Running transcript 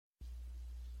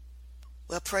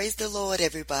Well, praise the Lord,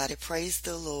 everybody. Praise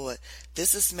the Lord.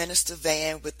 This is Minister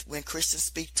Van with When Christians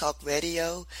Speak Talk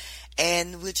Radio,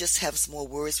 and we'll just have some more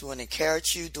words. We want to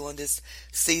encourage you during this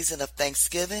season of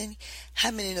Thanksgiving.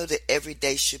 How many know that every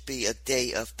day should be a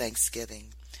day of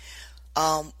Thanksgiving?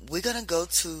 We're going to go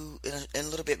to, in a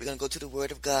little bit, we're going to go to the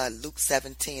Word of God, Luke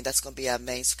 17. That's going to be our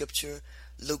main scripture,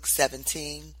 Luke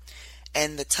 17.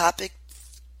 And the topic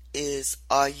is,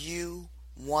 are you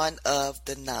one of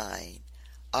the nine?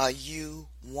 Are you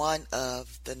one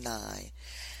of the nine?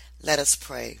 Let us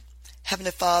pray.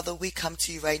 Heavenly Father, we come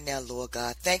to you right now, Lord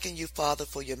God, thanking you, Father,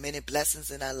 for your many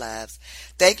blessings in our lives.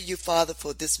 Thanking you, Father,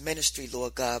 for this ministry,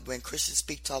 Lord God, When Christians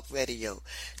Speak Talk Radio.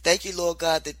 Thank you, Lord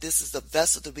God, that this is a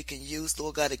vessel that we can use,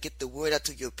 Lord God, to get the word out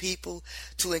to your people,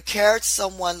 to encourage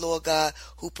someone, Lord God,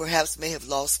 who perhaps may have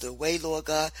lost their way, Lord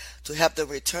God, to help them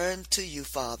return to you,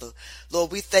 Father.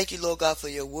 Lord, we thank you, Lord God, for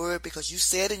your word, because you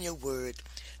said in your word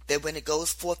that when it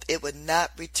goes forth, it would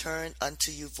not return unto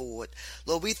you void.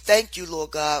 Lord, we thank you,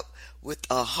 Lord God, with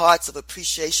our hearts of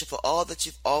appreciation for all that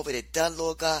you've already done,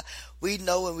 Lord God. We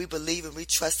know and we believe and we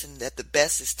trust in that the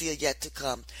best is still yet to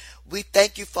come. We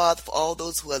thank you, Father, for all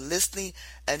those who are listening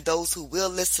and those who will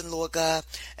listen, Lord God.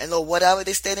 And Lord, whatever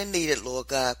they stand in need of, Lord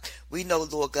God, we know,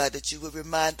 Lord God, that you will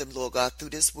remind them, Lord God, through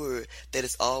this word that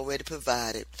is already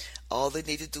provided. All they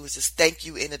need to do is just thank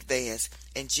you in advance.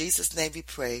 In Jesus' name we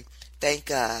pray. Thank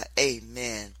God.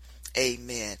 Amen.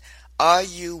 Amen. Are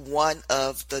you one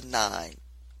of the nine?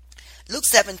 Luke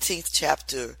 17th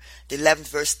chapter, the 11th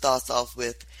verse starts off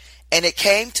with, And it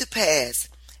came to pass,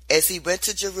 as he went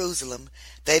to Jerusalem,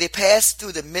 that he passed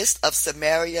through the midst of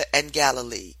Samaria and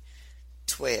Galilee.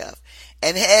 12.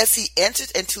 And as he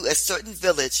entered into a certain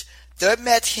village, there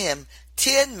met him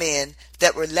 10 men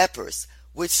that were lepers,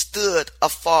 which stood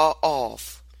afar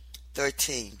off.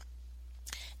 13.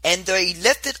 And they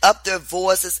lifted up their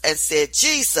voices and said,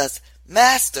 Jesus,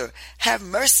 Master, have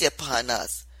mercy upon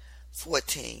us.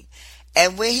 14.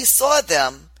 And when he saw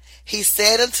them, he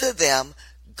said unto them,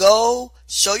 Go,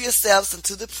 show yourselves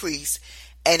unto the priests.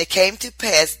 And it came to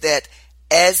pass that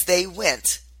as they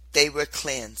went, they were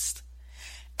cleansed.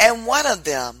 And one of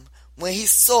them, when he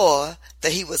saw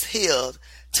that he was healed,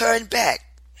 turned back,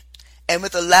 and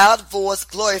with a loud voice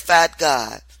glorified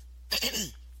God,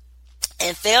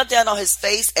 and fell down on his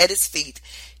face at his feet,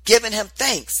 giving him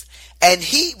thanks. And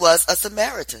he was a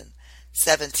Samaritan.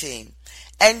 17.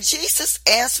 And Jesus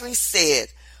answering said,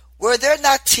 Were there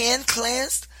not 10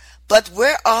 cleansed? But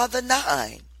where are the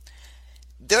 9?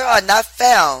 There are not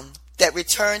found that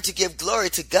return to give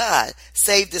glory to God,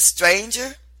 save the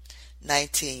stranger.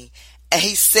 19. And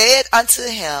he said unto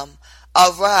him,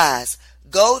 Arise,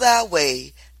 go thy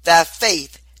way, thy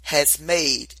faith has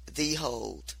made thee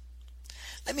whole.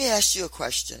 Let me ask you a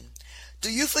question.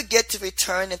 Do you forget to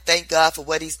return and thank God for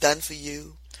what he's done for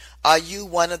you? Are you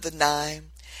one of the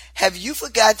 9? Have you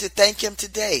forgotten to thank him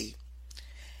today?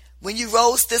 When you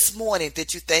rose this morning,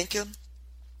 did you thank him?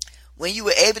 When you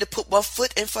were able to put one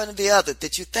foot in front of the other,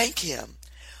 did you thank him?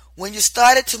 When you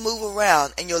started to move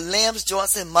around and your limbs,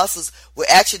 joints, and muscles were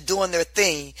actually doing their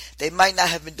thing, they might not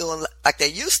have been doing like they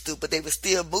used to, but they were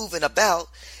still moving about,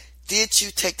 did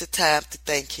you take the time to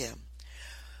thank him?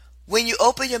 When you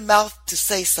open your mouth to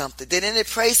say something, did any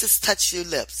praises touch your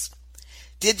lips?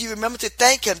 Did you remember to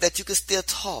thank him that you could still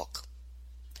talk?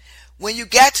 When you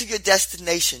got to your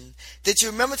destination, did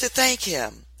you remember to thank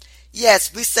him?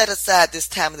 Yes, we set aside this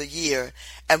time of the year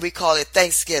and we call it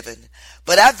Thanksgiving.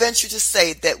 But I venture to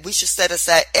say that we should set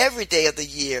aside every day of the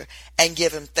year and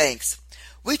give him thanks.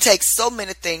 We take so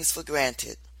many things for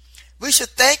granted. We should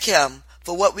thank him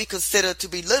for what we consider to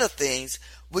be little things.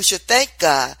 We should thank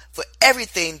God for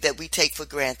everything that we take for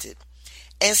granted.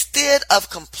 Instead of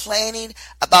complaining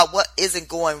about what isn't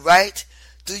going right,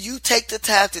 do you take the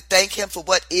time to thank him for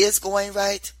what is going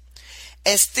right?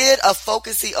 Instead of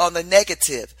focusing on the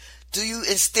negative, do you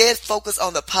instead focus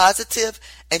on the positive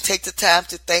and take the time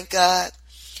to thank God?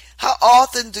 How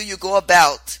often do you go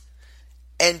about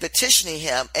and petitioning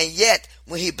him, and yet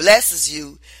when he blesses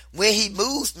you, when he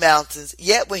moves mountains,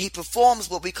 yet when he performs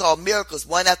what we call miracles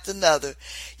one after another,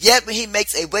 yet when he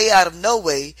makes a way out of no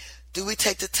way, do we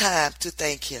take the time to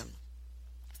thank him?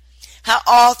 How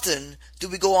often do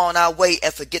we go on our way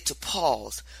and forget to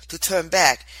pause, to turn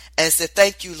back and say,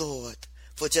 Thank you, Lord,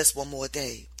 for just one more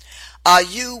day? Are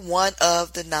you one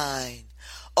of the 9?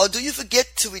 Or do you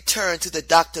forget to return to the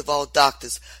doctor of all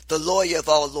doctors, the lawyer of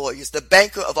all lawyers, the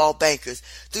banker of all bankers?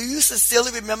 Do you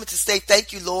sincerely remember to say,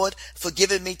 Thank you, Lord, for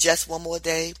giving me just one more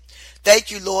day?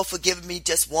 Thank you, Lord, for giving me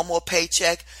just one more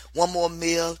paycheck, one more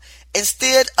meal.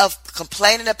 Instead of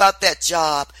complaining about that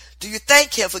job, Do you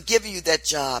thank him for giving you that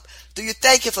job? Do you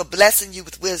thank him for blessing you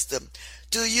with wisdom?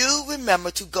 Do you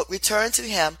remember to return to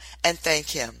him and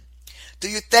thank him? Do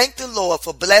you thank the Lord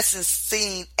for blessings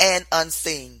seen and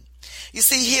unseen? You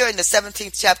see, here in the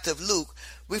 17th chapter of Luke,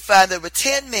 we find there were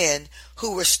 10 men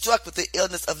who were struck with the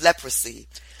illness of leprosy.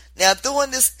 Now,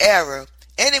 during this era,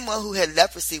 anyone who had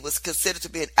leprosy was considered to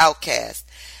be an outcast.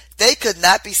 They could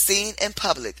not be seen in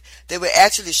public. They were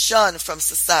actually shunned from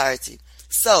society.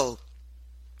 So,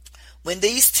 when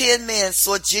these 10 men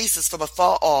saw Jesus from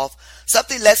afar off,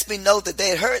 something lets me know that they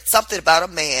had heard something about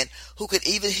a man who could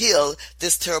even heal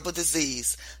this terrible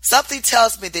disease. Something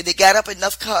tells me that they got up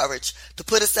enough courage to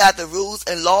put aside the rules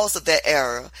and laws of their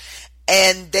era,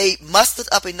 and they mustered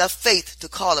up enough faith to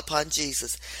call upon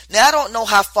Jesus. Now, I don't know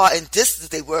how far in distance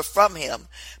they were from him,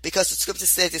 because the scripture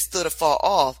says they stood afar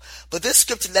off, but this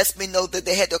scripture lets me know that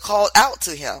they had to call out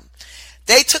to him.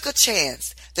 They took a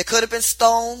chance. They could have been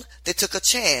stoned. They took a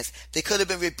chance. They could have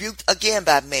been rebuked again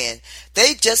by men.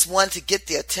 They just wanted to get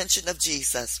the attention of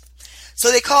Jesus.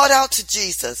 So they called out to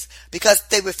Jesus because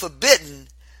they were forbidden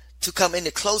to come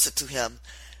any closer to him.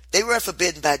 They weren't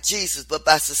forbidden by Jesus, but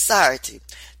by society.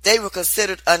 They were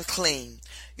considered unclean.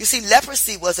 You see,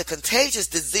 leprosy was a contagious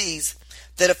disease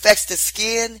that affects the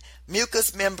skin,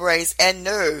 mucous membranes, and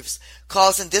nerves,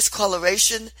 causing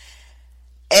discoloration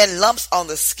and lumps on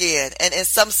the skin, and in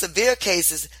some severe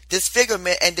cases,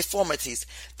 disfigurement and deformities.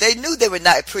 They knew they were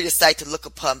not a pretty sight to look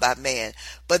upon by man,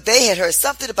 but they had heard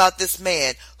something about this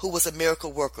man who was a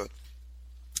miracle worker.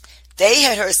 They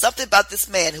had heard something about this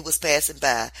man who was passing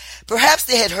by. Perhaps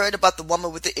they had heard about the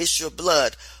woman with the issue of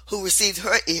blood who received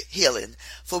her healing.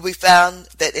 For we found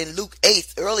that in Luke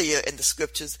 8, earlier in the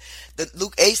scriptures, that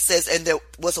Luke 8 says, and there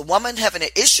was a woman having an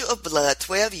issue of blood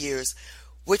 12 years,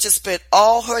 which had spent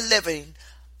all her living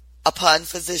upon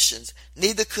physicians,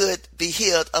 neither could be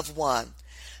healed of one.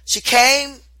 She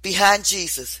came behind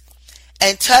Jesus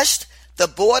and touched the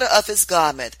border of his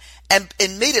garment, and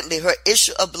immediately her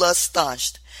issue of blood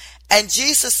staunched. And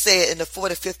Jesus said in the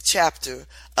 45th chapter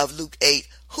of Luke 8,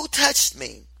 "Who touched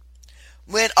me?"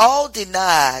 When all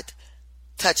denied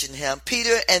touching him,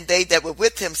 Peter and they that were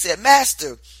with him said,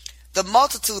 "Master, the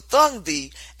multitude throng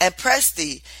thee and press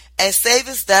thee, and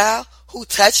savest thou who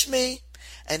touched me?"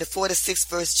 And the 46th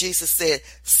verse, Jesus said,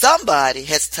 "Somebody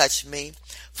has touched me,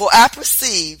 for I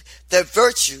perceive that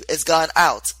virtue is gone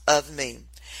out of me."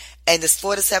 And this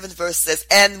 47th verse says,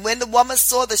 "And when the woman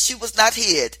saw that she was not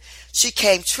hid, she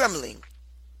came trembling,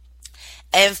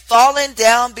 and falling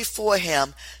down before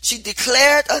him, she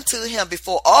declared unto him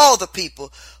before all the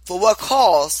people for what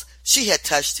cause she had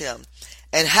touched him,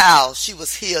 and how she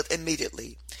was healed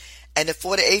immediately." And the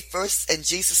 48th verse, "And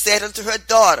Jesus said unto her,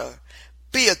 Daughter,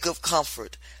 be of good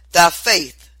comfort. Thy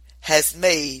faith has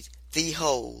made thee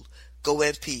whole. Go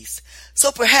in peace."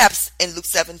 So perhaps in Luke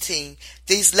 17,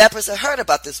 these lepers had heard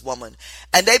about this woman,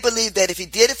 and they believed that if he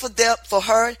did it for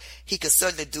her, he could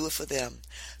certainly do it for them.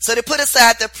 So they put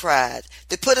aside their pride.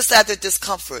 They put aside their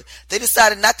discomfort. They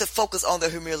decided not to focus on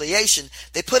their humiliation.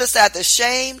 They put aside their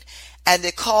shame, and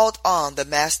they called on the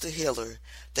master healer.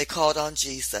 They called on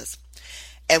Jesus.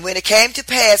 And when it came to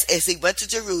pass, as he went to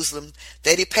Jerusalem,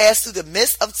 that he passed through the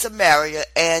midst of Samaria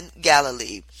and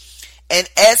Galilee. And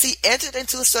as he entered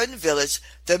into a certain village,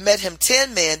 there met him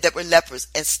 10 men that were lepers,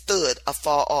 and stood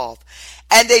afar off.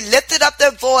 And they lifted up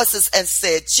their voices and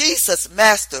said, "Jesus,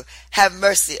 Master, have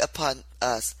mercy upon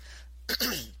us."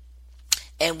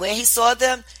 And when he saw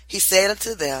them, he said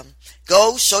unto them,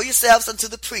 "Go, show yourselves unto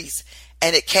the priests."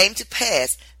 And it came to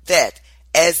pass that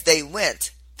as they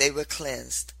went, they were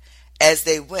cleansed. As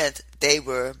they went, they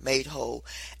were made whole.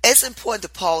 It's important to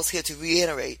pause here to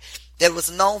reiterate that it was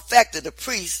a known fact that the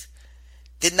priests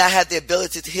did not have the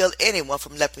ability to heal anyone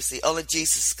from leprosy. Only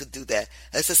Jesus could do that.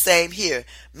 It's the same here.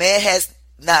 Man has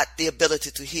not the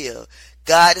ability to heal.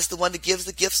 God is the one that gives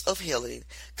the gifts of healing.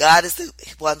 God is the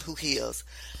one who heals.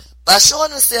 By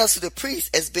showing themselves to the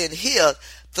priest as being healed,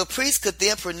 the priest could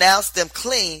then pronounce them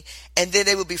clean, and then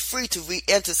they would be free to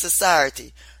re-enter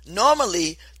society.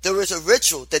 Normally, there was a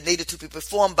ritual that needed to be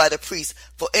performed by the priest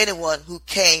for anyone who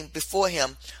came before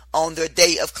him on their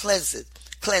day of cleansing.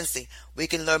 We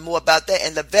can learn more about that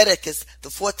in Leviticus, the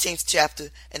 14th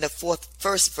chapter, and the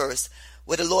first verse,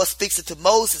 where the Lord speaks it to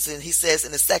Moses, and he says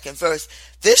in the second verse,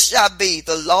 "This shall be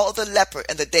the law of the leper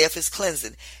in the day of his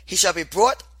cleansing. He shall be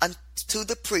brought unto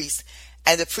the priest,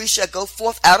 and the priest shall go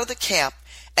forth out of the camp,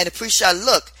 and the priest shall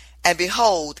look, and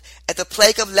behold, if the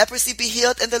plague of leprosy be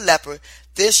healed in the leper,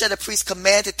 then shall the priest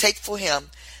command to take for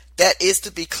him that is to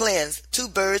be cleansed 2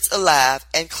 birds alive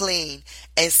and clean,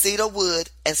 and cedar wood,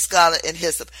 and scarlet and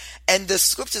hyssop." And the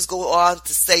scriptures go on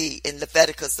to say in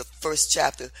Leviticus, the 1st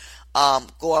chapter,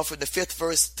 go on from the 5th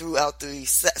verse throughout the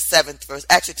 7th verse,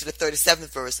 actually to the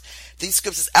 37th verse. These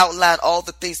scriptures outline all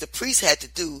the things the priest had to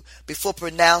do before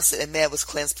pronouncing a man was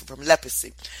cleansed from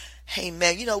leprosy. Hey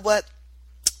man, you know what?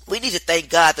 We need to thank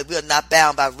God that we are not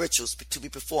bound by rituals to be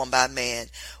performed by man.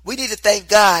 We need to thank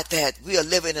God that we are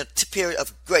living in a period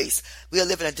of grace. We are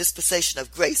living in a dispensation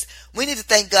of grace. We need to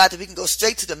thank God that we can go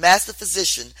straight to the master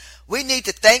physician. We need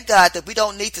to thank God that we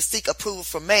don't need to seek approval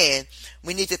from man.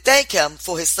 We need to thank him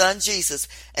for his son Jesus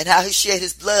and how he shed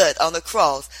his blood on the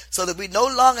cross so that we no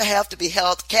longer have to be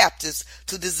held captives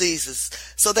to diseases,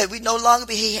 so that we no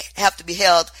longer have to be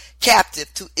held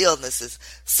captive to illnesses,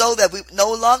 so that we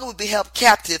no longer would be held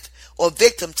captive or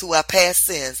victim to our past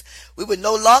sins. We would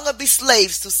no longer be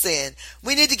slaves to sin.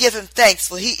 We need to give him thanks,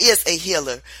 for he is a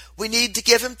healer. We need to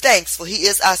give him thanks, for he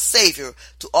is our Savior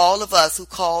to all of us who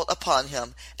called upon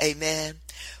him. Amen.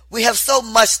 We have so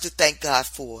much to thank God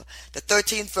for. The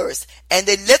 13th verse, and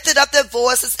they lifted up their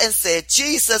voices and said,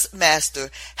 Jesus, Master,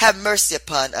 have mercy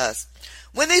upon us.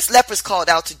 When these lepers called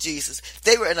out to Jesus,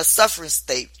 they were in a suffering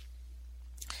state.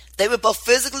 They were both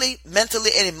physically,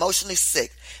 mentally, and emotionally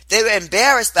sick. They were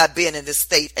embarrassed by being in this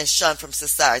state and shunned from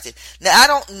society. Now, I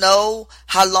don't know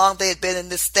how long they had been in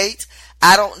this state.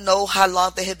 I don't know how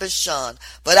long they had been shunned.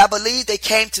 But I believe they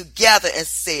came together and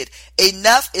said,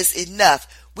 enough is enough.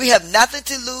 We have nothing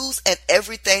to lose and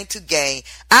everything to gain.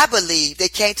 I believe they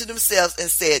came to themselves and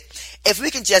said, if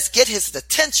we can just get his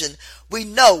attention, we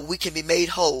know we can be made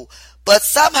whole. But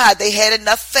somehow they had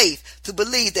enough faith to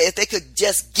believe that if they could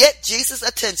just get Jesus'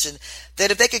 attention, that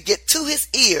if they could get to his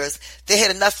ears, they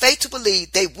had enough faith to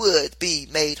believe they would be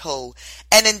made whole.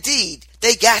 And indeed,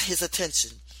 they got his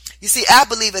attention. You see, I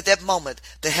believe at that moment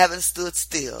the heavens stood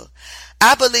still.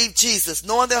 I believe Jesus,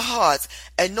 knowing their hearts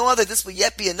and knowing that this will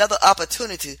yet be another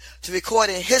opportunity to record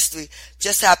in history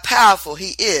just how powerful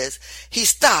he is, he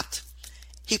stopped.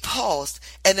 He paused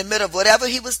in the middle of whatever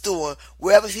he was doing,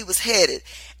 wherever he was headed,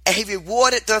 and he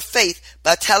rewarded their faith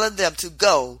by telling them to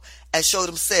go and show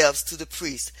themselves to the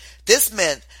priest. This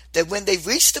meant that when they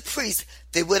reached the priest,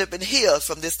 they would have been healed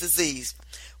from this disease.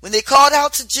 When they called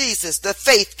out to Jesus, their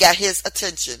faith got his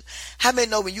attention. How many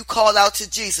know when you call out to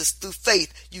Jesus through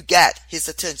faith, you got his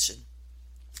attention?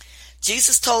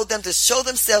 Jesus told them to show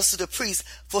themselves to the priest,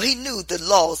 for he knew the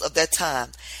laws of that time.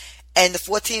 And the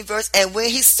 14th verse, and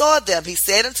when he saw them, he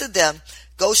said unto them,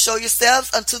 go show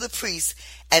yourselves unto the priest.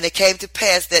 And it came to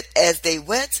pass that as they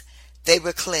went, they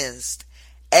were cleansed.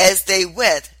 As they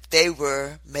went, they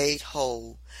were made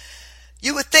whole.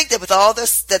 You would think that with all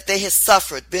this that they had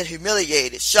suffered, been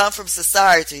humiliated, shunned from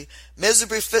society,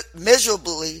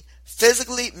 miserably,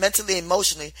 physically, mentally,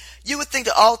 emotionally, you would think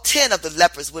that all 10 of the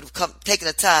lepers would have taken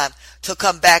the time to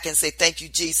come back and say, thank you,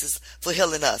 Jesus, for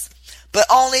healing us. But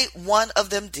only one of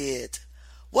them did.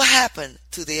 What happened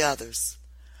to the others?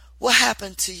 What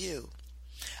happened to you?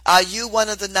 Are you one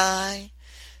of the 9?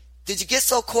 Did you get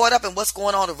so caught up in what's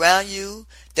going on around you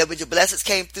that when your blessings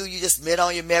came through, you just went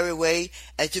on your merry way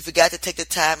and you forgot to take the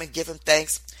time and give him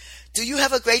thanks? Do you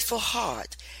have a grateful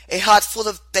heart, a heart full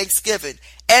of thanksgiving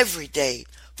every day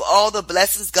for all the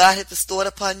blessings God had bestowed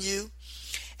upon you?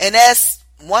 And as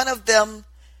one of them,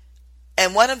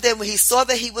 when he saw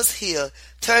that he was healed,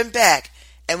 turned back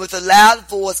and with a loud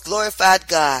voice glorified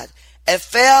God and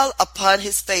fell upon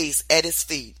his face at his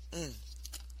feet,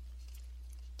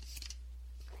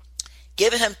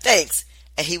 giving him thanks,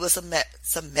 and he was a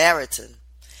Samaritan.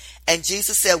 And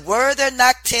Jesus said, were there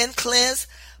not 10 cleansed?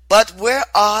 But where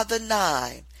are the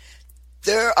 9?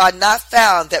 There are not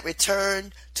found that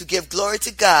return to give glory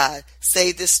to God,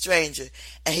 save this stranger.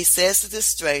 And he says to this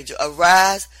stranger,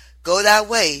 arise, go thy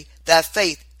way, thy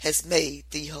faith has made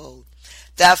thee whole.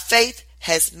 Thy faith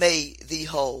has made thee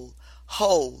whole.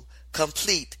 Whole,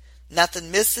 complete,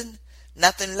 nothing missing,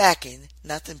 nothing lacking,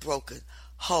 nothing broken.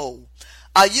 Whole.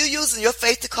 Are you using your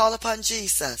faith to call upon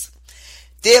Jesus?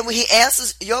 Then when he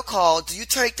answers your call, do you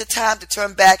take the time to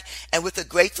turn back and with a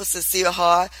grateful, sincere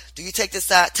heart, do you take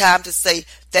the time to say,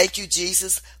 thank you,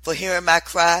 Jesus, for hearing my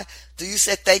cry? Do you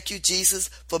say, thank you, Jesus,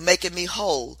 for making me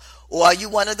whole? Or are you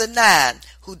one of the 9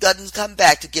 who doesn't come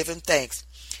back to give him thanks?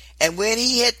 And when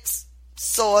he had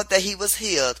saw that he was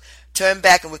healed, turned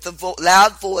back and with a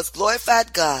loud voice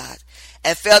glorified God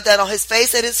and fell down on his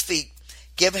face at his feet,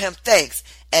 giving him thanks.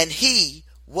 And he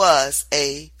was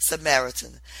a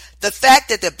Samaritan. The fact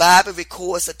that the Bible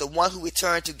records that the one who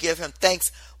returned to give him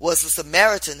thanks was a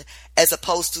Samaritan as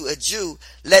opposed to a Jew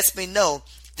lets me know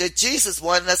that Jesus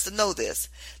wanted us to know this.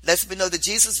 Lets me know that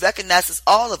Jesus recognizes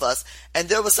all of us, and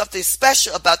there was something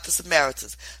special about the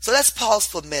Samaritans. So let's pause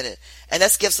for a minute and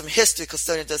let's give some history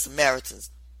concerning the Samaritans.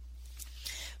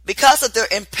 Because of their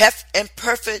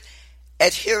imperfect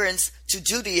adherents to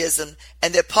Judaism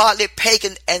and their partly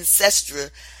pagan ancestry,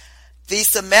 the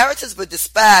Samaritans were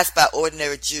despised by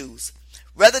ordinary Jews.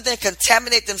 Rather than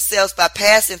contaminate themselves by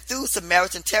passing through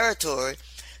Samaritan territory,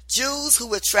 Jews who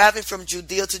were traveling from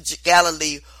Judea to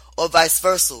Galilee or vice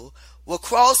versa will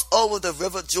cross over the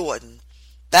river Jordan,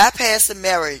 bypass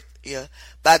Samaria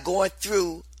by going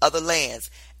through other lands,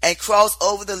 and cross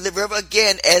over the river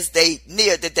again as they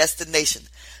neared their destination.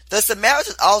 The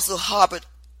Samaritans also harbored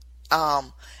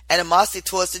animosity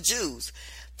towards the Jews.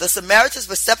 The Samaritans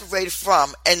were separated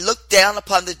from and looked down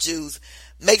upon the Jews,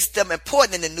 makes them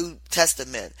important in the New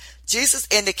Testament. Jesus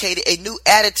indicated a new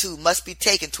attitude must be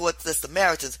taken towards the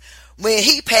Samaritans when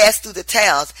he passed through the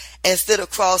towns instead of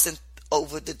crossing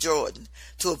over the Jordan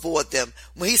to avoid them.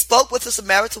 When he spoke with the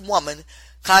Samaritan woman,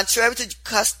 contrary to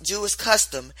Jewish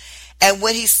custom, and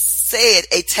when he said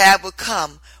a time would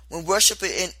come when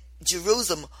worshiping in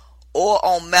Jerusalem or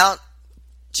on Mount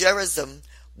Gerizim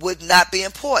would not be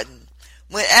important.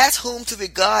 When asked whom to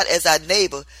regard as our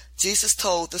neighbor, Jesus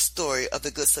told the story of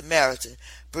the Good Samaritan,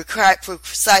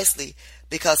 precisely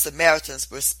because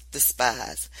Samaritans were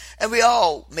despised. And we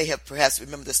all may have perhaps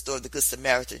remembered the story of the Good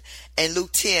Samaritan in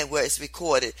Luke 10, where it's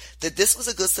recorded that this was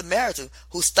a Good Samaritan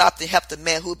who stopped and helped a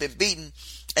man who had been beaten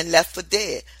and left for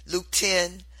dead. Luke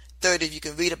 10:30, you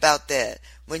can read about that.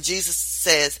 When Jesus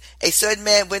says, a certain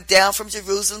man went down from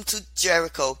Jerusalem to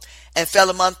Jericho and fell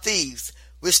among thieves,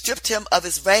 which stripped him of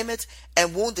his raiment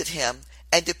and wounded him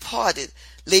and departed,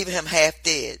 leaving him half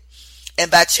dead. And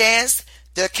by chance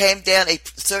there came down a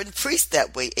certain priest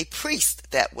that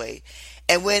way.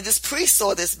 And when this priest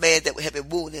saw this man that had been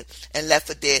wounded and left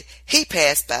for dead, he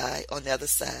passed by on the other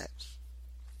side.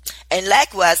 And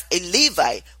likewise a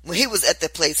Levite, when he was at the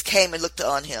place, came and looked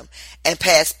on him and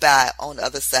passed by on the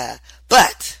other side.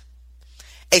 But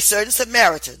a certain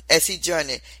Samaritan, as he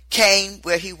journeyed, came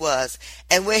where he was,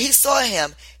 and when he saw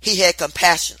him, he had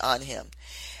compassion on him.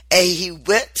 And he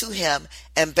went to him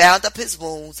and bound up his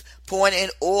wounds, pouring in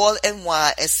oil and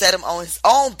wine, and set him on his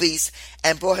own beast,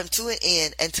 and brought him to an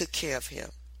inn, and took care of him.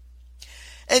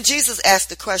 And Jesus asked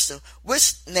the question,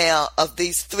 which now of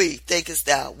these three thinkest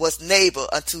thou was neighbor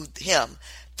unto him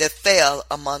that fell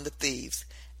among the thieves?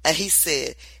 And he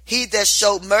said, he that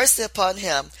showed mercy upon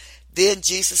him. Then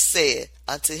Jesus said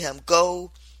unto him,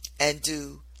 go and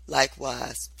do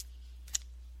likewise.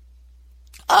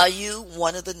 Are you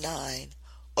one of the 9?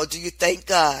 Or do you thank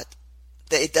God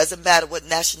that it doesn't matter what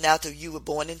nationality you were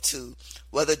born into,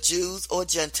 whether Jews or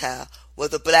Gentile,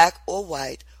 whether black or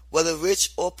white, whether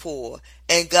rich or poor,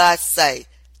 in God's sight,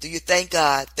 do you thank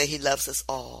God that he loves us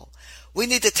all? We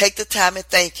need to take the time and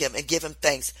thank him and give him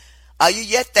thanks. Are you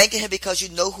yet thanking him because you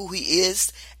know who he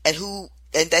is and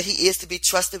that he is to be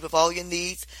trusted with all your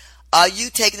needs? Are you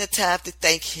taking the time to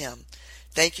thank him?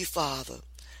 Thank you, Father.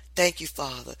 Thank you,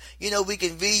 Father. You know, we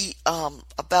can read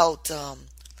about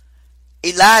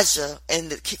Elijah in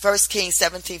the 1 Kings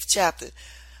 17th chapter,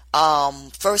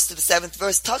 1st to the 7th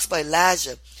verse, talks about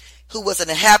Elijah, who was an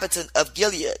inhabitant of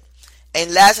Gilead.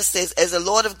 And Elijah says, as the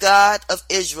Lord of God of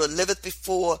Israel liveth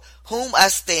before whom I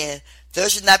stand, there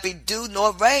should not be dew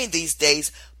nor rain these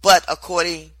days, but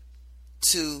according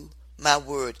to my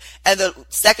word. And the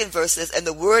 2nd verse says, and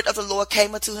the word of the Lord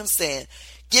came unto him, saying,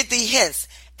 get thee hence,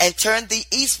 and turn thee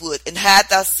eastward, and hide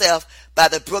thyself by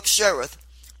the brook Cherith,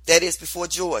 that is before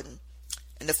Jordan.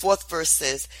 And the 4th verse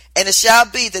says, and it shall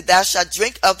be that thou shalt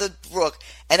drink of the brook,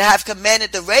 and I have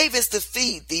commanded the ravens to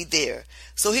feed thee there.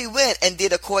 So he went and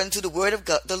did according to the word of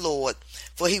God, the Lord.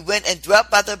 For he went and dwelt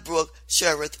by the brook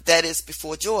Cherith, that is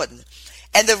before Jordan.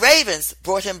 And the ravens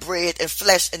brought him bread and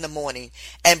flesh in the morning,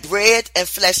 and bread and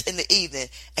flesh in the evening,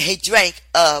 and he drank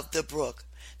of the brook.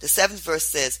 The 7th verse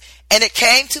says, and it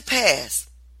came to pass,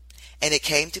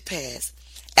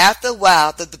 after a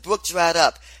while that the brook dried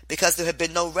up, because there had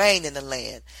been no rain in the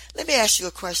land. Let me ask you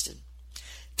a question.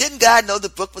 Didn't God know the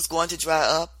brook was going to dry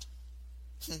up?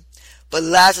 But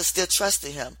Elijah still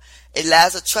trusted him.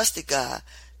 Elijah trusted God.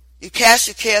 You cast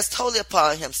your cares totally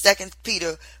upon him. 2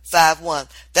 Peter 5:1.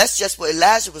 That's just what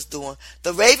Elijah was doing.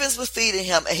 The ravens were feeding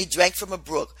him, and he drank from a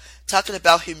brook. Talking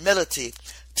about humility.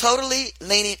 Totally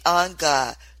leaning on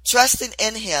God. Trusting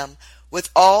in him with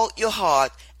all your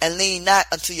heart, and leaning not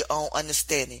unto your own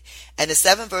understanding. And the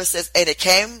 7th verse says, and it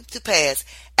came to pass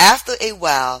after a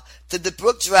while that the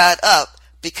brook dried up,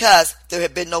 because there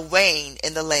had been no rain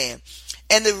in the land.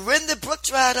 And when the brook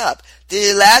dried up,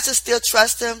 did Elijah still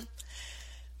trust him?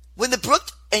 When the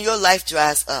brook in your life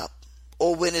dries up,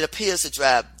 or when it appears to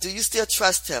dry up, do you still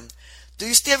trust him? Do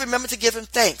you still remember to give him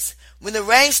thanks? When the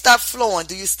rain stopped flowing,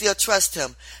 do you still trust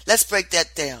him? Let's break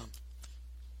that down.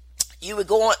 You were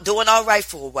doing all right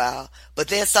for a while, but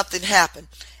then something happened.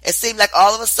 It seemed like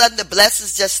all of a sudden the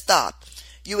blessings just stopped.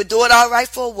 You were doing all right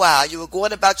for a while. You were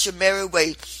going about your merry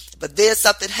way, but then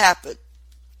something happened.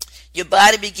 Your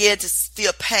body began to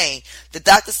feel pain. The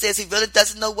doctor says he really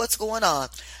doesn't know what's going on.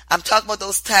 I'm talking about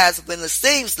those times when it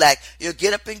seems like your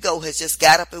get up and go has just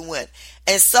got up and went.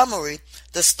 In summary,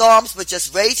 the storms were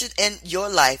just raging in your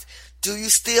life. Do you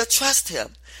still trust him?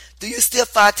 Do you still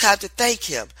find time to thank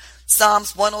him?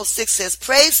 Psalms 106 says,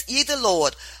 Praise ye the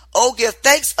Lord. Oh, give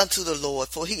thanks unto the Lord,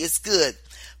 for he is good.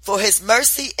 For his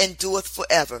mercy endureth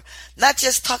forever. Not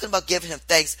just talking about giving him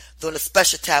thanks during a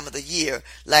special time of the year,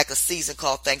 like a season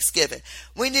called Thanksgiving.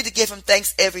 We need to give him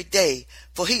thanks every day,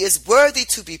 for he is worthy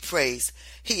to be praised.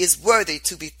 He is worthy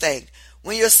to be thanked.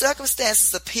 When your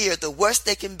circumstances appear the worst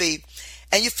they can be,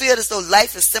 and you feel as though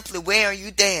life is simply wearing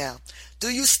you down, do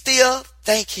you still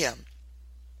thank him?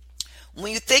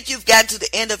 When you think you've gotten to the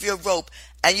end of your rope,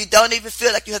 and you don't even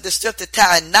feel like you have the strength to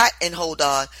tie a knot and hold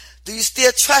on, do you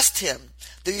still trust him?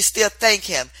 Do you still thank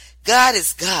him? God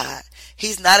is God.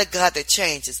 He's not a God that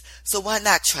changes. So why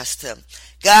not trust him?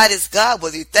 God is God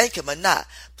whether you thank him or not.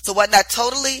 So why not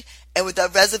totally and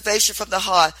without reservation from the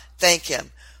heart thank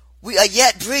him? We are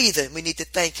yet breathing. We need to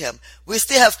thank him. We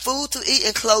still have food to eat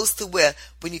and clothes to wear.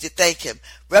 We need to thank him.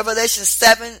 Revelation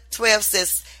 7:12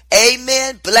 says,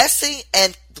 Amen. Blessing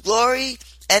and glory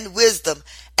and wisdom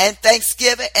and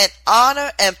thanksgiving and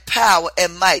honor and power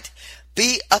and might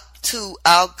be up to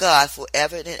our God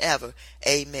forever and ever.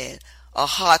 Amen. A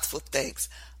heart for thanks.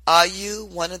 Are you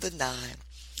one of the 9?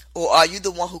 Or are you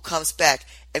the one who comes back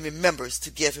and remembers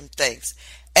to give him thanks?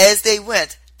 As they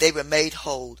went, they were made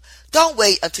whole. Don't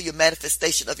wait until your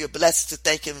manifestation of your blessings to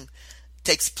thank him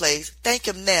takes place. Thank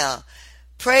him now.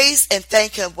 Praise and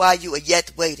thank him while you are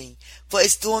yet waiting. For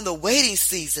it's during the waiting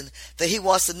season that he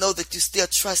wants to know that you still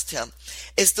trust him.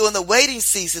 It's during the waiting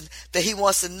season that he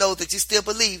wants to know that you still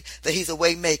believe that he's a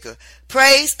way maker.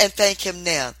 Praise and thank him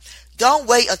now. Don't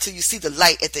wait until you see the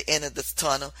light at the end of this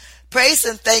tunnel. Praise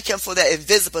and thank him for that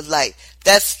invisible light.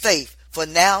 That's faith. For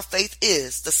now faith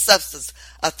is the substance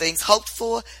of things hoped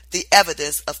for, the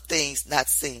evidence of things not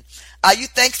seen. Are you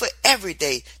thankful every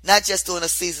day, not just during a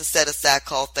season set aside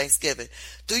called Thanksgiving?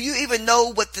 Do you even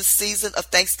know what this season of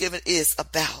Thanksgiving is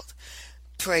about?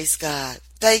 Praise God.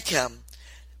 Thank him.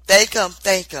 Thank him.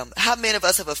 Thank him. How many of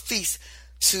us have a feast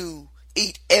to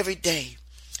eat every day?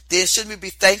 Then shouldn't we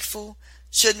be thankful?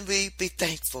 Shouldn't we be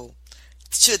thankful?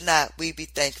 Should not we be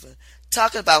thankful?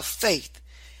 Talking about faith.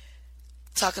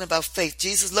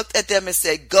 Jesus looked at them and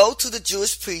said, Go to the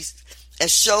Jewish priest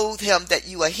and showed him that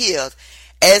you are healed.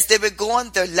 As they were going,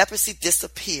 their leprosy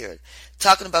disappeared.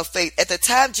 Talking about faith. At the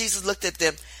time Jesus looked at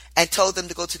them and told them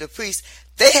to go to the priest,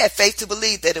 they had faith to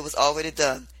believe that it was already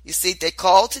done. You see, they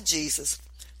called to Jesus.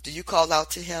 Do you call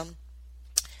out to him?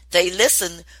 They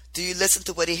listened. Do you listen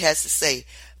to what he has to say?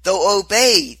 Though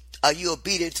obeyed, are you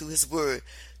obedient to his word?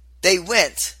 They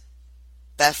went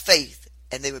by faith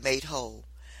and they were made whole.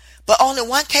 But only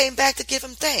one came back to give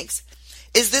him thanks.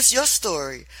 Is this your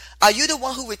story? Are you the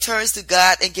one who returns to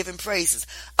God and give him praises?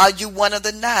 Are you one of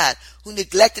the 9 who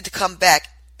neglected to come back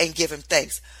and give him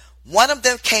thanks? One of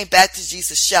them came back to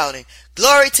Jesus shouting,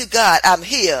 Glory to God, I'm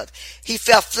healed. He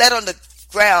fell flat on the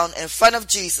ground in front of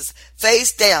Jesus,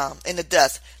 face down in the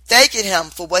dust, thanking him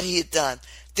for what he had done.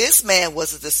 This man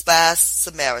was a despised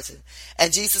Samaritan.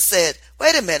 And Jesus said,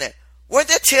 Wait a minute, weren't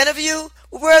there 10 of you?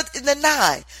 Where are the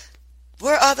 9?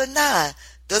 Where are the 9?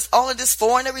 Does only this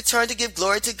foreigner return to give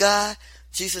glory to God?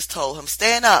 Jesus told him,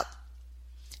 Stand up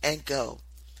and go.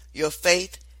 Your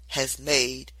faith has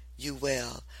made you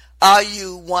well. Are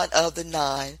you one of the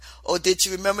 9? Or did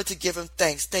you remember to give him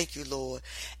thanks? Thank you, Lord.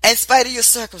 In spite of your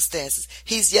circumstances,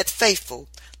 he's yet faithful.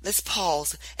 Let's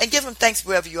pause and give him thanks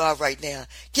wherever you are right now.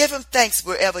 Give him thanks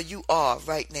wherever you are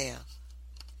right now.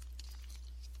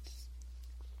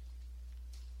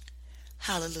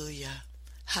 Hallelujah.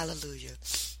 Hallelujah.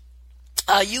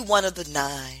 Are you one of the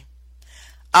 9?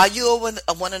 Are you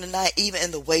one of the 9 even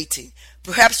in the waiting?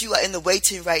 Perhaps you are in the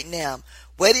waiting right now,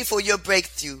 waiting for your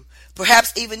breakthrough.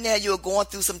 Perhaps even now you are going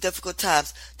through some difficult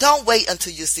times. Don't wait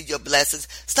until you see your blessings.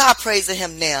 Start praising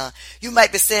him now. You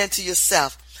might be saying to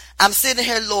yourself, I'm sitting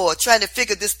here, Lord, trying to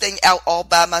figure this thing out all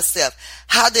by myself.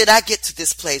 How did I get to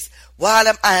this place? Why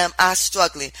am I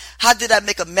struggling? How did I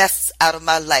make a mess out of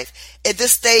my life? At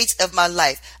this stage of my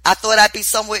life, I thought I'd be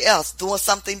somewhere else, doing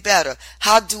something better.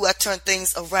 How do I turn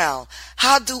things around?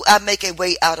 How do I make a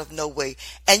way out of no way?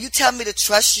 And you tell me to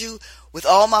trust you with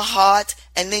all my heart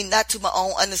and lean not to my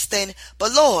own understanding.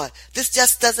 But Lord, this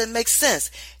just doesn't make sense.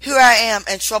 Here I am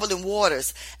in troubling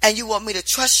waters, and you want me to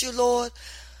trust you, Lord?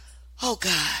 Oh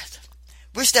God,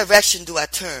 which direction do I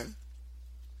turn?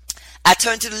 I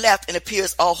turn to the left and it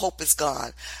appears all hope is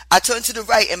gone. I turn to the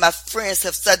right and my friends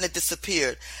have suddenly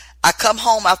disappeared. I come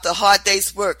home after a hard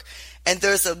day's work and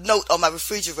there's a note on my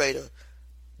refrigerator.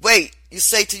 Wait, you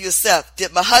say to yourself,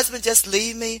 did my husband just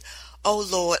leave me? Oh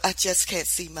Lord, I just can't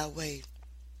see my way.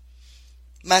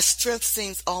 My strength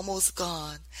seems almost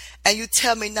gone, and you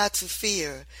tell me not to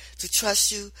fear, to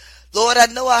trust you. Lord, I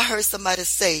know I heard somebody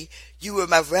say, you were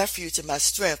my refuge and my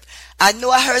strength. I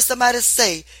know I heard somebody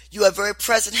say, you are very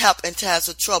present help in times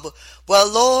of trouble.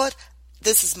 Well, Lord,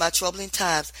 this is my troubling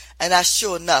times, and I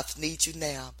sure enough need you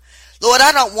now. Lord,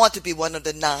 I don't want to be one of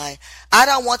the 9. I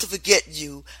don't want to forget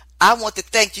you. I want to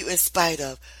thank you in spite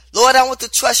of. Lord, I want to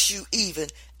trust you even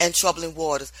in troubling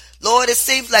waters. Lord, it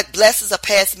seems like blessings are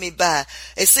passing me by.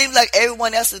 It seems like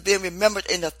everyone else is being remembered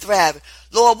and thriving.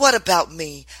 Lord, what about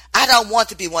me? I don't want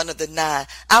to be one of the 9.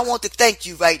 I want to thank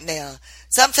you right now.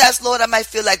 Sometimes, Lord, I might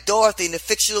feel like Dorothy in the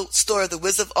fictional story of the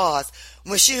Wizard of Oz,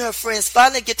 when she and her friends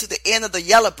finally get to the end of the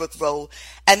Yellow Brick Road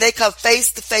and they come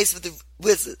face to face with the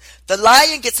wizard. The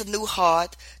lion gets a new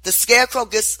heart, the scarecrow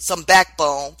gets some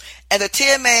backbone, and the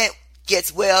Tin Man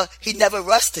gets, well, he never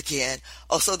rust again,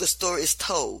 or so the story is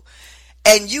told.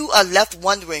 And you are left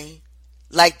wondering,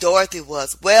 like Dorothy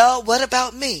was, well, what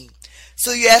about me?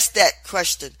 So you ask that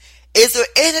question, is there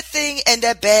anything in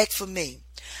that bag for me?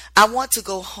 I want to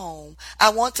go home. I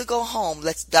want to go home.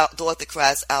 Dorothy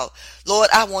cries out. Lord,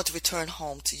 I want to return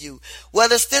home to you. Well,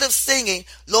 instead of singing,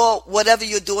 Lord, whatever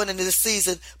you're doing in this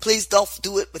season, please don't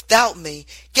do it without me.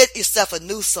 Get yourself a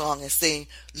new song and sing,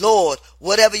 Lord,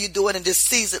 whatever you're doing in this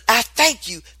season, I thank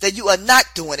you that you are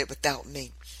not doing it without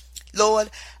me. Lord,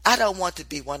 I don't want to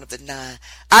be one of the 9.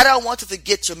 I don't want to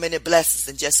forget your many blessings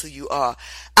and just who you are.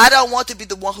 I don't want to be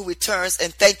the one who returns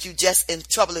and thank you just in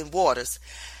troubling waters.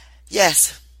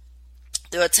 Yes,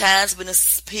 there are times when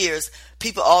it appears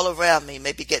people all around me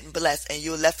may be getting blessed and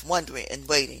you're left wondering and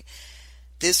waiting.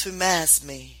 This reminds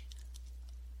me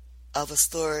of a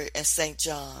story in St.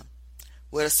 John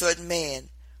where a certain man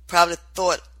probably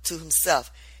thought to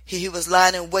himself, he was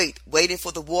lying in wait, waiting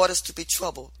for the waters to be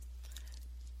troubled.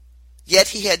 Yet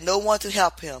he had no one to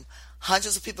help him.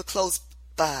 Hundreds of people close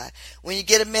by. When you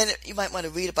get a minute, you might want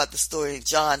to read about the story in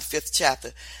John 5th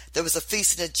chapter. There was a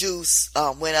feast and the Jews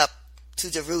went up to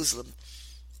Jerusalem.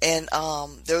 And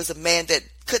there was a man that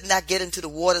could not get into the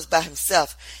waters by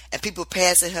himself, and people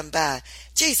passing him by.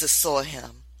 Jesus saw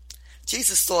him.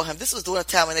 Jesus saw him. This was during a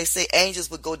time when they say angels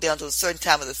would go down to a certain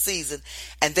time of the season,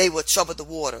 and they would trouble the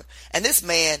water. And this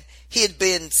man, he had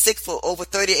been sick for over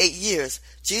 38 years.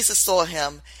 Jesus saw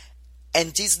him,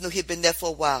 and Jesus knew he'd been there for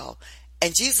a while.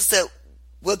 And Jesus said,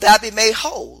 will thou be made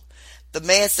whole? The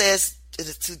man says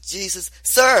to Jesus,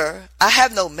 Sir, I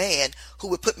have no man who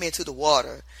would put me into the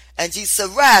water. And Jesus said,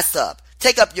 rise up,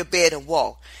 take up your bed and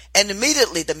walk. And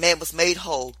immediately the man was made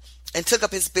whole and took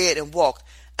up his bed and walked.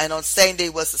 And on the same day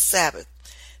was the Sabbath.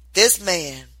 This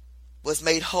man was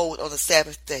made whole on the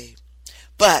Sabbath day.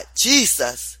 But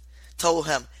Jesus told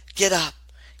him, get up,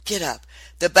 get up.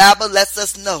 The Bible lets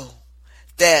us know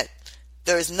that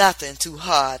there is nothing too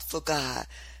hard for God.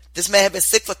 This man had been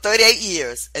sick for 38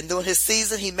 years, and during his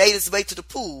season, he made his way to the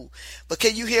pool. But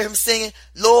can you hear him singing,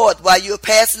 Lord, while you're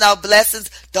passing out blessings,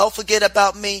 don't forget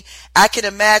about me? I can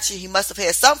imagine he must have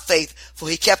had some faith, for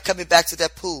he kept coming back to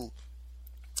that pool.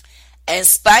 And in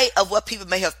spite of what people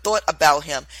may have thought about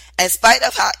him, in spite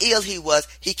of how ill he was,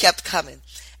 he kept coming.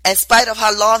 In spite of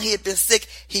how long he had been sick,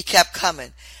 he kept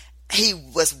coming. He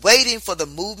was waiting for the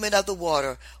movement of the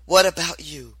water. What about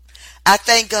you? I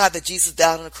thank God that Jesus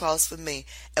died on the cross for me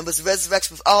and was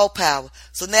resurrected with all power.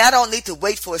 So now I don't need to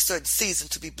wait for a certain season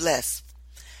to be blessed.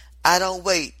 I don't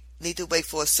need to wait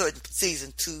for a certain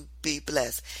season to be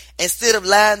blessed. Instead of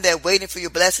lying there waiting for your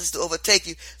blessings to overtake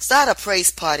you, start a praise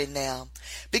party now.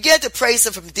 Begin to praise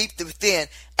him from deep within,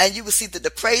 and you will see that the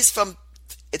praise from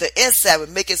the inside will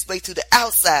make its way to the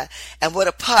outside, and what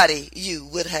a party you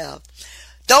would have.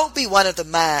 Don't be one of the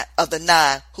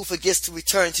 9 who forgets to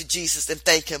return to Jesus and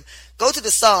thank him. Go to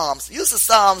the Psalms. Use the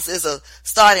Psalms as a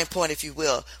starting point, if you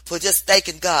will, for just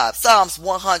thanking God. Psalms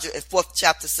 104th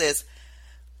chapter says,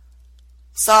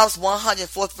 Psalms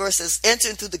 104th verse says, enter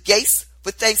into the gates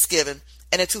with thanksgiving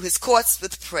and into his courts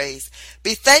with praise.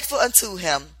 Be thankful unto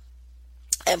him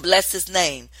and bless his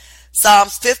name.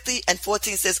 Psalms 50 and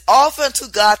 14 says, offer unto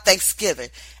God thanksgiving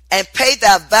and pay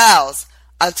thy vows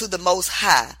unto the Most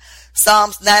High.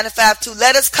 Psalms 95:2,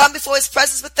 let us come before his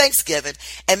presence with thanksgiving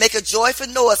and make a joyful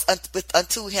noise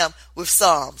unto him with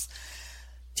psalms.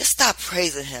 Just stop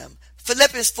praising him.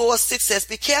 Philippians 4:6 says,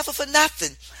 be careful for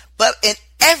nothing, but in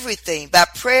everything by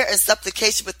prayer and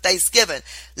supplication with thanksgiving,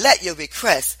 let your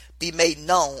requests be made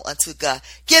known unto God.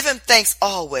 Give him thanks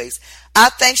always. Our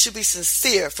thanks should be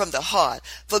sincere from the heart,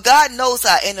 for God knows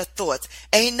our inner thoughts,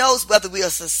 and he knows whether we are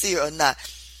sincere or not.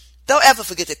 Don't ever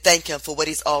forget to thank him for what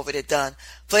he's already done.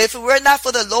 For if it were not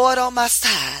for the Lord on my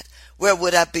side, where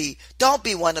would I be? Don't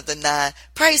be one of the 9.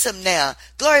 Praise him now.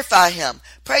 Glorify him.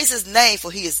 Praise his name,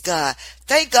 for he is God.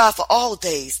 Thank God for all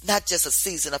days, not just a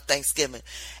season of thanksgiving.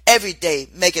 Every day,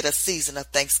 make it a season of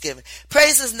thanksgiving.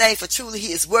 Praise his name, for truly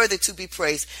he is worthy to be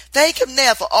praised. Thank him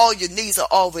now, for all your needs are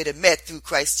already met through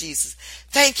Christ Jesus.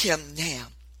 Thank him now,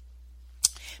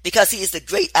 because he is the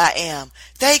great I am.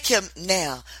 Thank him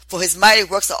now, for his mighty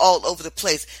works are all over the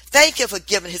place. Thank him for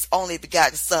giving his only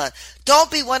begotten son.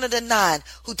 Don't be one of the 9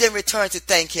 who didn't return to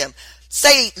thank him.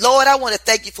 Say, Lord, I want to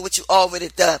thank you for what you already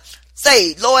done.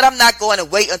 Say, Lord, I'm not going to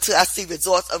wait until I see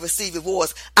results or receive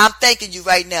rewards. I'm thanking you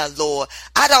right now, Lord.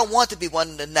 I don't want to be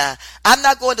one of the 9. I'm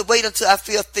not going to wait until I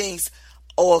feel things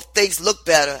or things look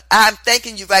better. I'm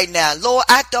thanking you right now. Lord,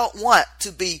 I don't want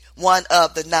to be one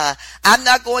of the 9. I'm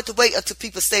not going to wait until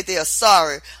people say they are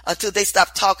sorry until they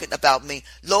stop talking about me.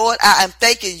 Lord, I am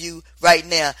thanking you right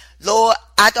now. Lord,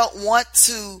 I don't want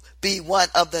to be one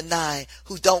of the 9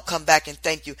 who don't come back and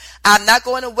thank you. I'm not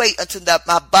going to wait until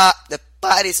the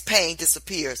body's pain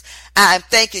disappears. I am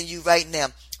thanking you right now.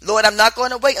 Lord, I'm not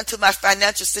going to wait until my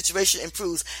financial situation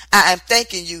improves. I am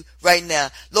thanking you right now.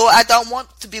 Lord, I don't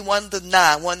want to be one of the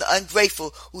 9, one of the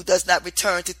ungrateful who does not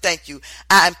return to thank you.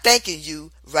 I am thanking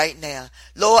you right now.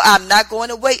 Lord, I'm not going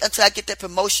to wait until I get that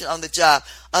promotion on the job.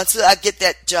 Until I get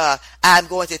that job, I'm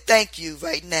going to thank you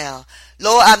right now.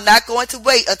 Lord, I'm not going to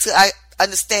wait until I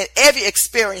understand every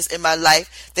experience in my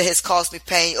life that has caused me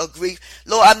pain or grief.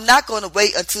 Lord, I'm not going to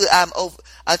wait until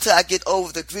I get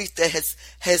over the grief that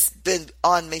has been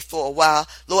on me for a while.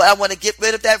 Lord, I want to get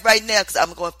rid of that right now, because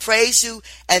I'm going to praise you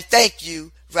and thank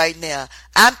you right now.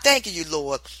 I'm thanking you,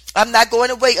 Lord. I'm not going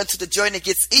to wait until the journey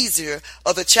gets easier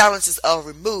or the challenges are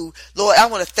removed. Lord, I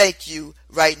want to thank you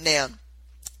right now.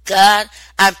 God,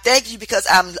 I'm thanking you because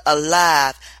I'm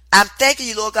alive. I'm thanking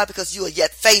you, Lord God, because you are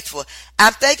yet faithful.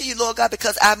 I'm thanking you, Lord God,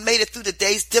 because I've made it through the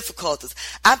day's difficulties.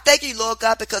 I'm thanking you, Lord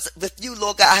God, because with you,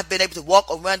 Lord God, I have been able to walk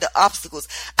around the obstacles.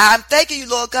 I'm thanking you,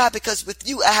 Lord God, because with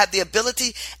you, I have the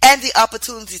ability and the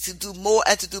opportunity to do more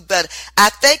and to do better. I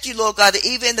thank you, Lord God, that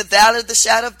even in the valley of the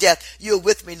shadow of death, you are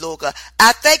with me, Lord God.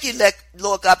 I thank you,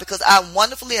 Lord God, because I'm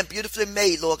wonderfully and beautifully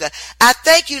made, Lord God. I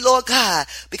thank you, Lord God,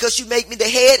 because you make me the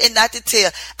head and not the tail.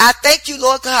 I thank you,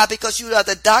 Lord God, because you are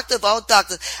the doctor of all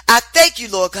doctors. I thank you,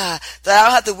 Lord God, that I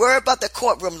don't have to worry about the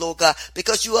courtroom, Lord God,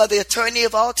 because you are the attorney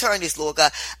of all attorneys, Lord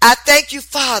God. I thank you,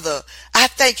 Father. I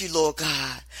thank you, Lord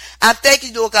God. I thank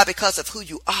you, Lord God, because of who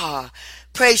you are.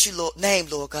 Praise your name,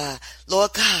 Lord God.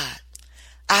 Lord God,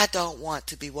 I don't want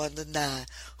to be one of the 9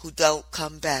 who don't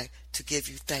come back to give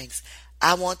you thanks.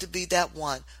 I want to be that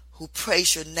one who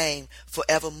praise your name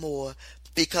forevermore,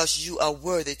 because you are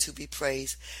worthy to be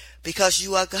praised, because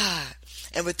you are God.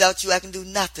 And without you, I can do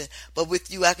nothing. But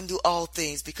with you, I can do all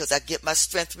things, because I get my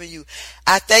strength from you.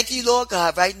 I thank you, Lord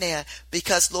God, right now,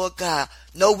 because, Lord God,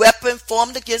 no weapon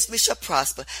formed against me shall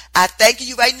prosper. I thank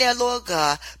you right now, Lord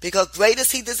God, because greater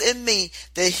is he that's in me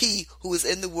than he who is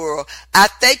in the world. I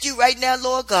thank you right now,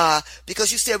 Lord God,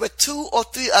 because you said where 2 or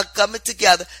 3 are coming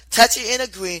together, touching and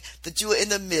agreeing, that you are in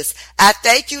the midst. I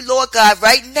thank you, Lord God,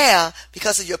 right now,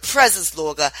 because of your presence,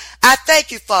 Lord God. I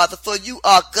thank you, Father, for you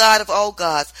are God of all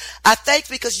gods. I thank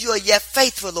you because you are yet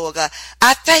faithful, Lord God.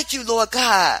 I thank you, Lord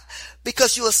God,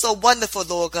 because you are so wonderful,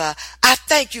 Lord God. I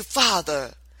thank you,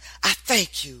 Father. I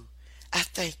thank you. I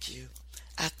thank you.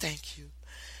 I thank you.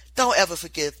 Don't ever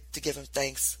forget to give him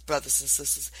thanks, brothers and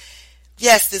sisters.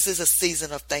 Yes, this is a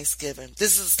season of Thanksgiving.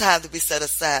 This is a time to be set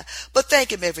aside. But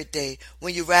thank him every day.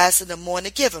 When you rise in the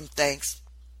morning, give him thanks.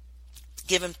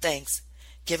 Give him thanks.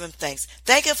 Give him thanks.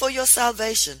 Thank him for your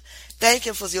salvation. Thank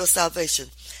him for your salvation.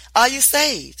 Are you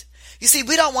saved? You see,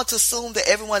 we don't want to assume that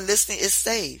everyone listening is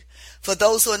saved. For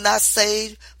those who are not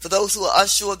saved, for those who are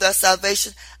unsure of their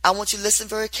salvation, I want you to listen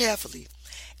very carefully.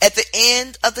 At the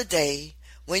end of the day,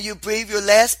 when you breathe your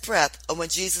last breath, or when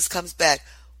Jesus comes back,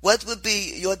 what will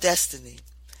be your destiny?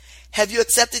 Have you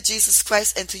accepted Jesus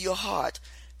Christ into your heart?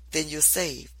 Then you're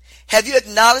saved. Have you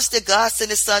acknowledged that God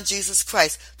sent his son Jesus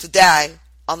Christ to die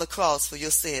on the cross for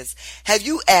your sins? Have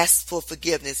you asked for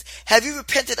forgiveness? Have you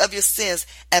repented of your sins,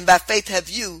 and by faith have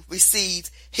you received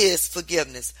his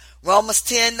forgiveness? Romans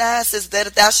 10:9 says that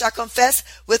if thou shalt confess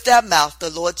with thy mouth the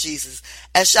Lord Jesus,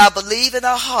 and shalt believe in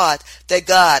thy heart that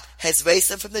God has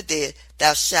raised him from the dead,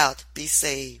 thou shalt be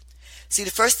saved. See,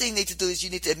 the first thing you need to do is you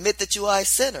need to admit that you are a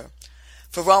sinner.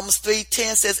 For Romans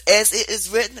 3:10 says, as it is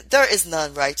written, there is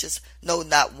none righteous, no,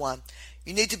 not one.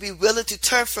 You need to be willing to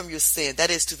turn from your sin, that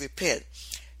is to repent.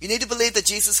 You need to believe that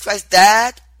Jesus Christ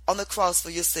died on the cross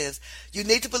for your sins. You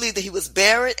need to believe that he was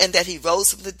buried and that he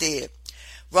rose from the dead.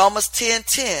 Romans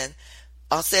 10:10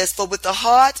 says, "For with the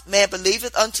heart man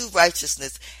believeth unto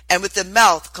righteousness, and with the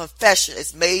mouth confession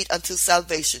is made unto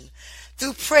salvation."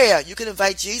 Through prayer, you can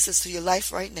invite Jesus to your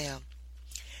life right now.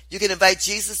 You can invite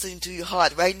Jesus into your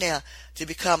heart right now to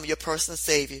become your personal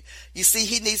Savior. You see,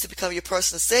 he needs to become your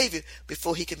personal Savior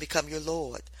before he can become your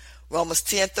Lord. Romans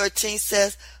 10:13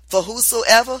 says, "For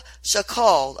whosoever shall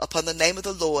call upon the name of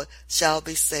the Lord shall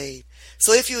be saved."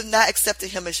 So if you're not accepting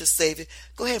him as your Savior,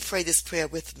 go ahead and pray this prayer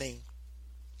with me.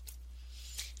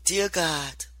 Dear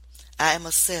God, I am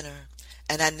a sinner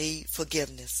and I need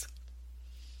forgiveness.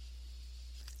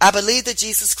 I believe that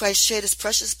Jesus Christ shed his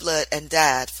precious blood and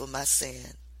died for my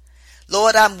sin.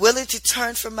 Lord, I'm willing to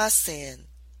turn from my sin.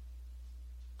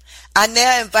 I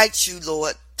now invite you,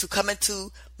 Lord, to come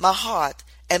into my heart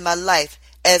and my life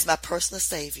as my personal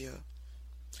Savior.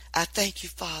 I thank you,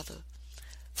 Father,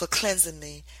 for cleansing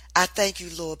me. I thank you,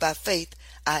 Lord, by faith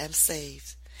I am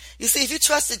saved. You see, if you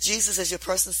trusted Jesus as your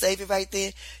personal Savior right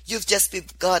there, you've just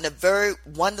begun a very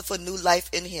wonderful new life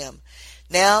in him.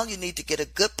 Now you need to get a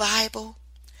good Bible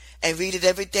and read it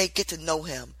every day. Get to know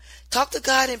him. Talk to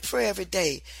God in prayer every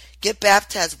day. Get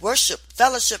baptized, worship,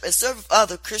 fellowship, and serve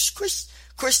other Christians,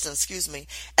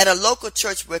 and a local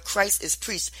church where Christ is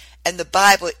preached and the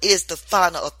Bible is the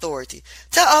final authority.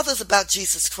 Tell others about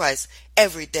Jesus Christ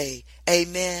every day.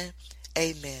 Amen.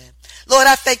 Amen. Lord,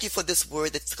 I thank you for this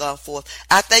word that's gone forth.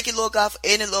 I thank you, Lord God, for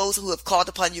any of those who have called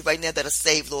upon you right now that are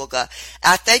saved, Lord God.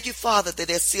 I thank you, Father, that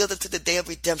they're sealed into the day of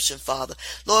redemption, Father.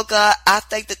 Lord God, I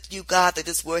thank that you, God, that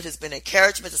this word has been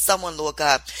encouragement to someone, Lord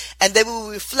God, and they will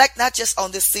reflect not just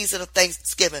on this season of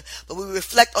Thanksgiving, but we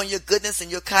reflect on your goodness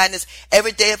and your kindness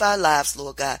every day of our lives,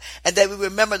 Lord God, and that we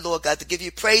remember, Lord God, to give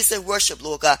you praise and worship,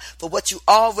 Lord God, for what you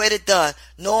already done,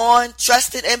 knowing,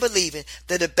 trusting, and believing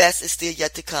that the best is still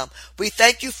yet to come. We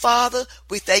thank you, Father.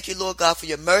 We thank you, Lord God, for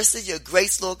your mercy, your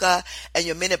grace, Lord God, and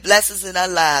your many blessings in our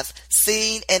lives,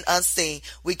 seen and unseen.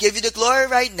 We give you the glory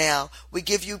right now. We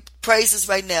give you praises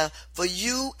right now, for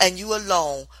you and you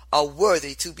alone are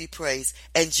worthy to be praised.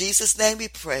 In Jesus' name we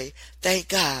pray. Thank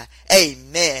God.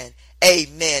 Amen.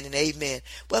 Amen and amen.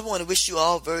 Well, I want to wish you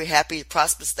all a very happy,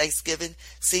 prosperous Thanksgiving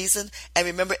season. And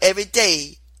remember, every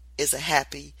day is a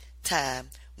happy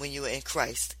time when you are in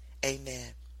Christ.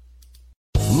 Amen.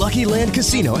 Lucky Land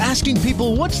Casino, asking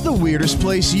people, what's the weirdest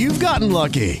place you've gotten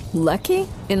lucky? Lucky?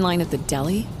 In line at the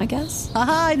deli, I guess?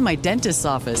 Aha, in my dentist's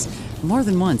office. More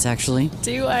than once, actually.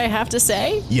 Do I have to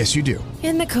say? Yes, you do.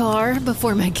 In the car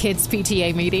before my kids'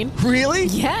 PTA meeting. Really?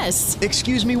 Yes.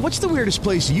 Excuse me, what's the weirdest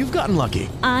place you've gotten lucky?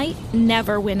 I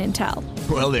never win and tell.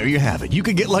 Well, there you have it. You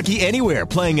can get lucky anywhere,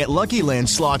 playing at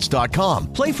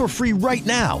LuckyLandSlots.com. Play for free right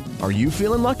now. Are you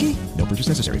feeling lucky? No purchase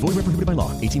necessary. Void where prohibited by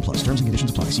law. 18+. Terms and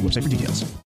conditions apply. See website for details.